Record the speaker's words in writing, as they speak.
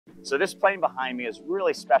So this plane behind me is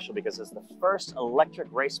really special because it's the first electric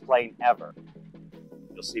race plane ever.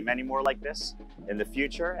 You'll see many more like this in the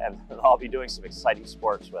future, and they'll all be doing some exciting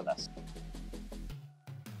sports with us.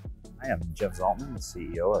 I am Jeff Zaltman, the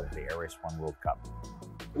CEO of the Air Race 1 World Cup.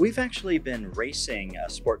 We've actually been racing a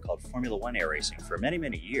sport called Formula One air racing for many,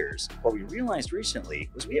 many years. What we realized recently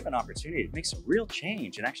was we have an opportunity to make some real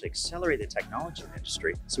change and actually accelerate the technology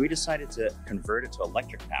industry. So we decided to convert it to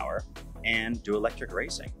electric power and do electric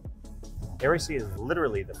racing. Air racing is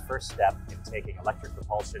literally the first step in taking electric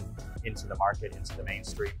propulsion into the market, into the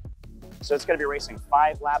mainstream. So it's going to be racing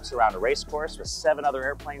 5 laps around a race course with 7 other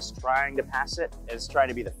airplanes trying to pass it. It's trying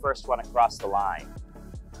to be the first one across the line.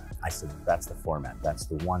 I said, that's the format. That's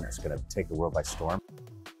the one that's going to take the world by storm.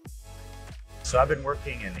 So I've been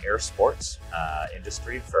working in air sports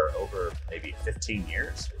industry for over maybe 15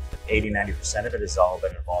 years. 80–90% of it has all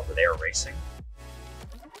been involved with air racing.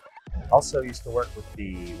 Also used to work with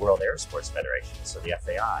the World Air Sports Federation, so the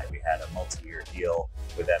FAI. We had a multi-year deal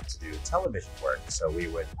with them to do television work. So we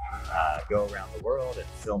would go around the world and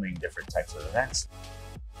filming different types of events.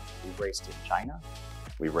 We've raced in China.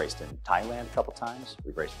 We've raced in Thailand a couple times.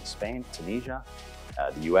 We've raced in Spain, Tunisia,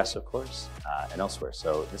 the US, of course, and elsewhere.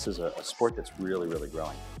 So this is a sport that's really, really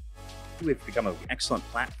growing. We've become an excellent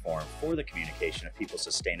platform for the communication of people's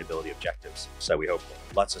sustainability objectives. So we hope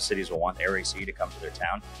lots of cities will want Air ACE to come to their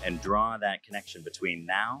town and draw that connection between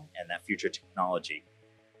now and that future technology